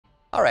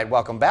All right,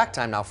 welcome back.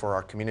 Time now for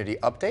our community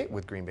update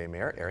with Green Bay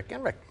Mayor Eric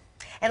Genrich.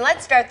 And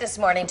let's start this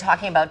morning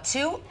talking about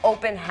two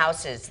open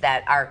houses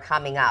that are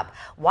coming up.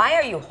 Why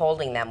are you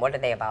holding them? What are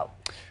they about?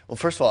 Well,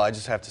 first of all, I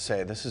just have to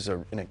say this is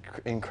an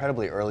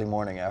incredibly early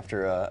morning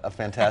after a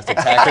fantastic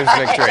Packers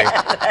victory.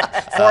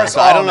 So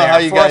I don't know how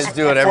you guys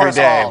do it every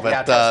day,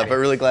 but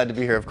really glad to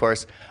be here, of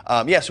course.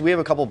 So we have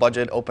a couple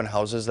budget open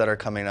houses that are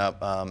coming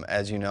up.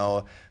 As you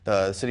know,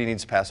 the city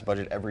needs to pass a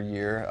budget every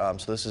year,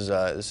 so this is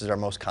our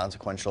most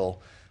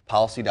consequential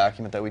policy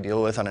document that we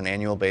deal with on an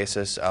annual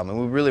basis, and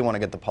we really want to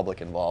get the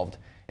public involved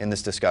in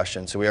this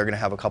discussion. So we are going to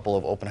have a couple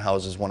of open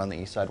houses, one on the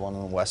east side, one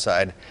on the west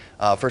side.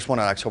 First one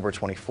on October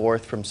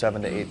 24th from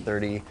 7 to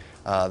 8:30.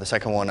 The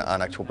second one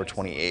on October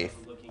 28th,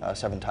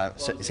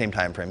 same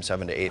time frame,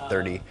 7 to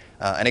 8:30.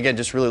 And again,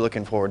 just really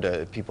looking forward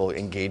to people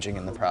engaging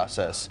in the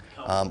process,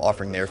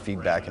 offering their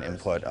feedback and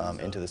input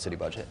into the city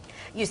budget.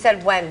 You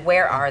said when,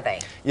 where are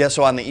they? Yeah,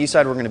 so on the east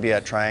side, we're going to be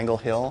at Triangle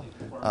Hill,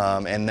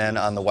 and then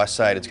on the west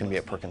side, it's going to be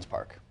at Perkins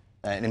Park.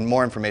 And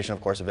more information,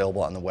 of course,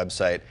 available on the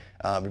website.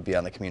 It would be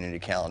on the community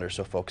calendar,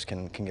 so folks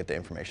can get the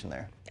information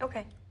there.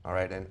 Okay. All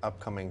right, an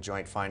upcoming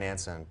Joint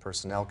Finance and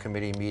Personnel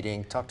Committee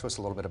meeting. Talk to us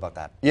a little bit about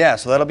that. Yeah,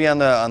 so that'll be on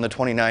the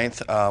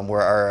 29th,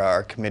 where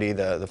our committee,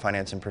 the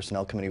Finance and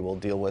Personnel Committee, will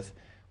deal with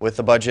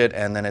the budget,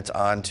 and then it's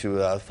on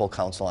to full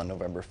council on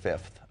November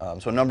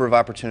 5th. So a number of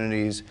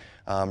opportunities,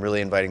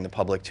 really inviting the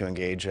public to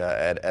engage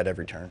at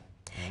every turn.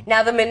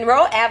 Now, the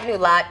Monroe Avenue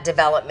lot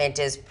development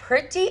is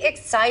pretty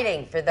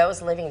exciting for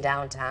those living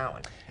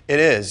downtown.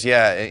 It is,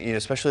 yeah.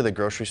 Especially the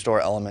grocery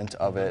store element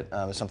of it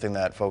is something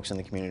that folks in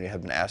the community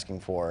have been asking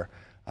for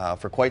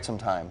quite some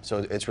time. So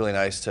it's really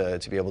nice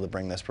to be able to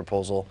bring this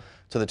proposal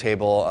to the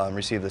table,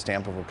 receive the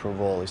stamp of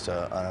approval, at least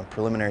on a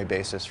preliminary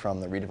basis, from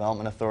the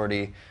Redevelopment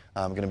Authority.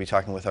 I'm going to be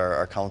talking with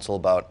our council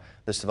about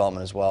this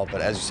development as well.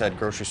 But as you said,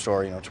 grocery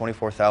store,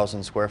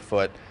 24,000 square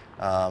foot.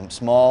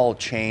 Small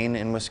chain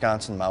in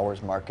Wisconsin,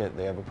 Mauer's Market.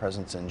 They have a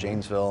presence in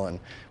Janesville and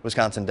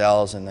Wisconsin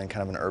Dells, and then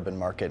kind of an urban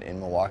market in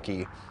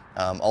Milwaukee.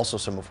 Also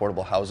some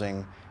affordable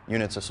housing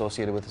units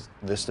associated with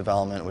this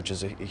development, which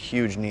is a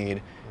huge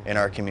need in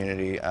our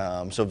community.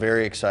 So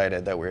very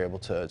excited that we're able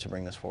to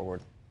bring this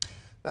forward.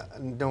 I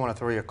don't want to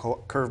throw you a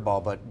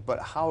curveball, but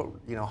how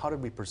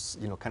did we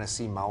kind of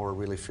see Mauer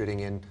really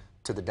fitting in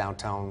to the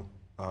downtown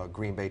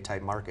Green Bay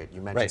type market?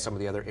 You mentioned some of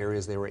the other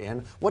areas they were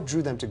in. What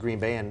drew them to Green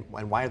Bay, and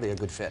why are they a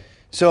good fit?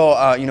 So,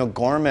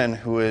 Gorman,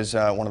 who is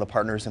one of the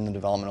partners in the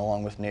development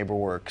along with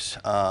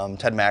NeighborWorks,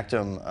 Ted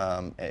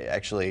Mactum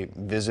actually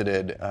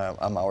visited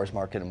Mauer's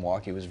Market in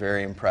Milwaukee, was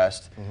very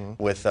impressed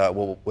with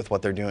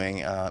what they're doing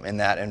in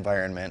that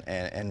environment,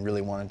 and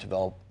really wanted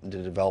to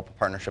develop a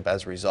partnership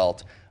as a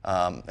result,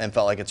 and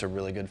felt like it's a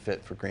really good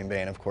fit for Green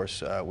Bay, and of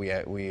course we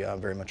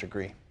very much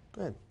agree.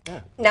 Good.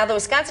 Yeah. Now, the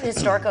Wisconsin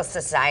Historical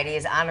Society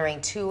is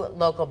honoring two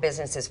local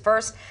businesses.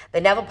 First,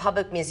 the Neville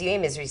Public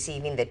Museum is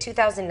receiving the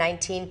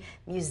 2019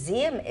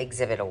 Museum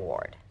Exhibit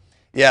Award.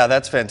 Yeah,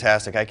 that's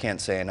fantastic. I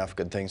can't say enough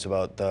good things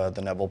about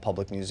the Neville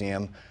Public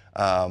Museum.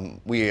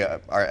 We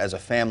are, as a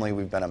family,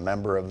 we've been a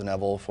member of the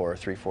Neville for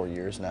 3-4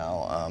 years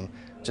now.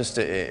 Just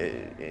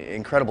an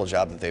incredible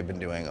job that they've been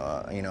doing,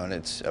 and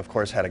it's, of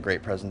course, had a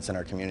great presence in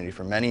our community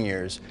for many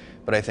years,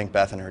 but I think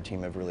Beth and her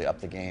team have really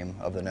upped the game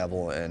of the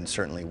Neville, and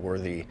certainly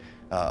worthy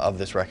of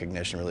this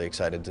recognition. Really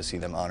excited to see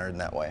them honored in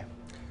that way.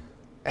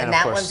 And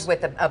that one's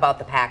about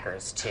the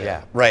Packers, too.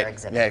 Yeah,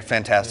 right. Yeah,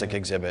 fantastic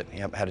exhibit.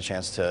 Yep, had a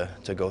chance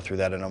to go through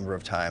that a number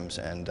of times,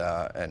 and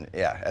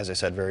yeah, as I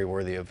said, very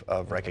worthy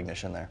of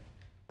recognition there.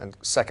 And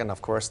second,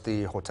 of course,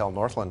 the Hotel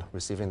Northland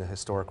receiving the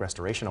Historic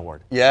Restoration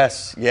Award.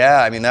 Yes,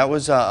 yeah. I mean, that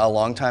was a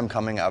long time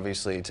coming,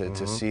 obviously,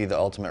 to see the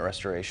ultimate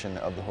restoration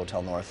of the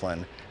Hotel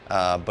Northland.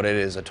 But it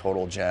is a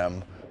total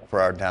gem for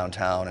our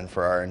downtown and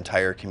for our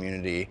entire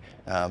community.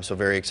 So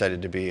very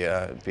excited to be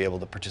able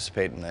to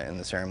participate in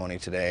the ceremony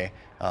today,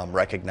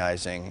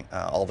 recognizing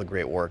all the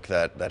great work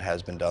that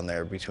has been done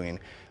there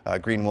between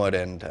Greenwood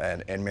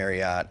and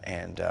Marriott,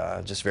 and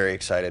just very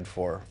excited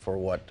for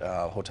what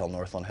Hotel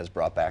Northland has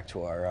brought back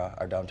to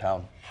our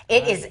downtown.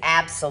 It is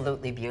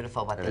absolutely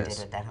beautiful what they did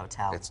at that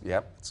hotel.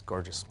 It's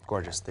gorgeous,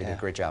 gorgeous. They did a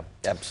great job.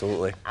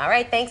 Absolutely. All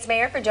right, thanks,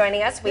 Mayor, for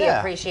joining us. We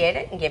appreciate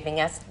it and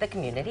giving us the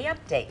community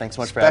update. Thanks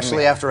so much for having me.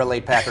 Especially after a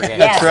late Packer game.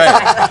 Yes.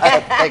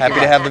 That's right. Happy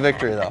to have the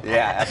victory, though.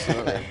 Yeah,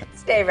 absolutely.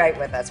 Stay right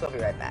with us. We'll be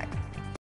right back.